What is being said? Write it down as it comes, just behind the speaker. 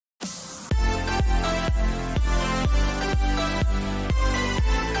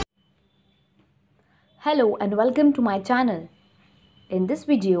Hello and welcome to my channel. In this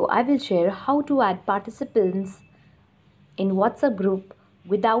video, I will share how to add participants in WhatsApp group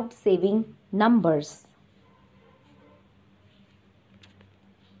without saving numbers.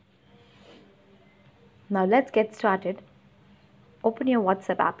 Now let's get started. Open your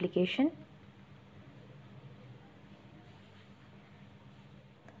WhatsApp application.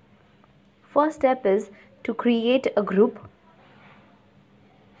 First step is to create a group.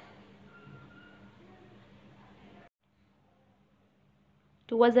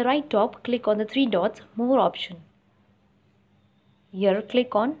 Towards the right top, click on the three dots, More option. Here,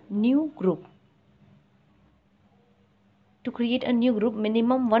 click on New Group. To create a new group,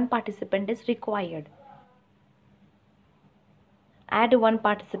 minimum one participant is required. Add one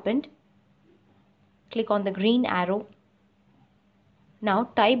participant. Click on the green arrow. Now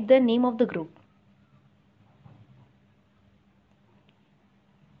type the name of the group.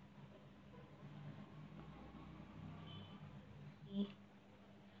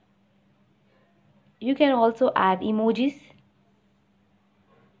 You can also add emojis.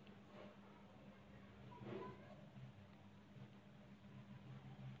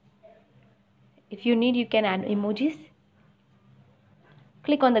 If you need, you can add emojis.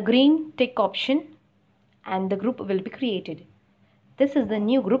 Click on the green tick option and the group will be created. This is the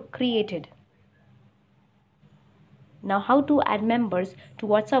new group created. Now how to add members to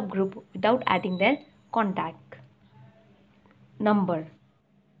WhatsApp group without adding their contact number.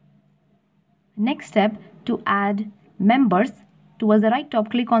 Next step, to add members, towards the right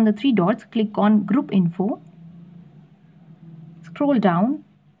top, click on the three dots, click on group info. Scroll down.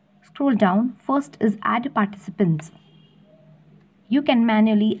 First is add participants. You can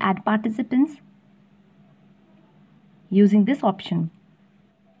manually add participants using this option.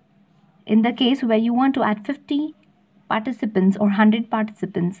 In the case where you want to add 50 participants or 100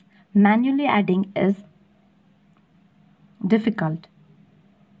 participants, manually adding is difficult.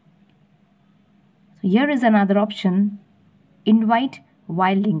 So here is another option, invite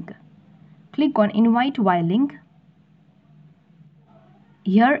via link. Click on invite via link.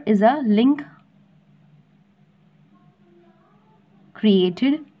 Here is a link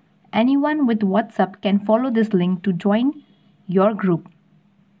created. Anyone with WhatsApp can follow this link to join your group.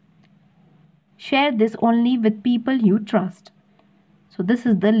 Share this only with people you trust. So this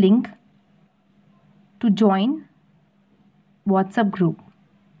is the link to join WhatsApp group.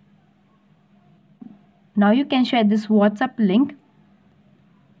 Now you can share this WhatsApp link.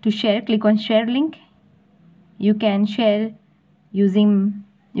 To share, click on share link. You can share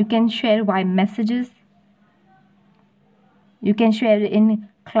via messages. You can share in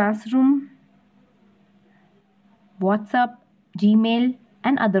Classroom, WhatsApp, Gmail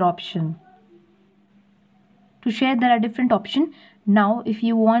and other option. To share, there are different options. Now if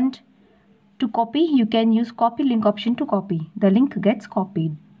you want to copy, you can use copy link option to copy. The link gets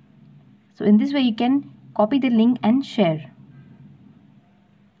copied. So in this way you can copy the link and share.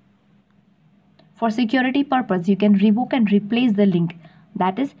 For security purpose, you can revoke and replace the link.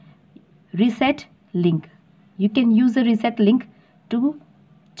 That is reset link. You can use the reset link to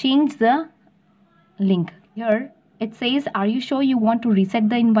change the link. Here it says, are you sure you want to reset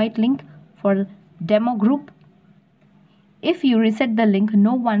the invite link for demo group? If you reset the link,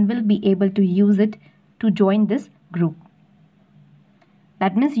 no one will be able to use it to join this group.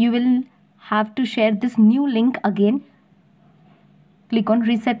 That means you will have to share this new link again. Click on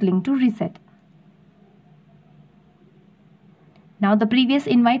reset link to reset. Now the previous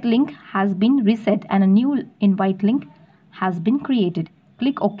invite link has been reset and a new invite link has been created.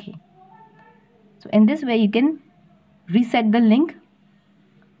 Click OK. So in this way you can reset the link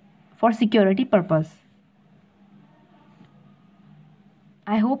for security purpose.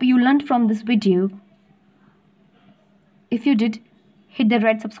 I hope you learned from this video. If you did, hit the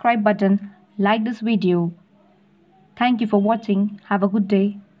red subscribe button, like this video. Thank you for watching. Have a good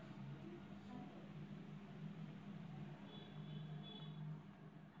day.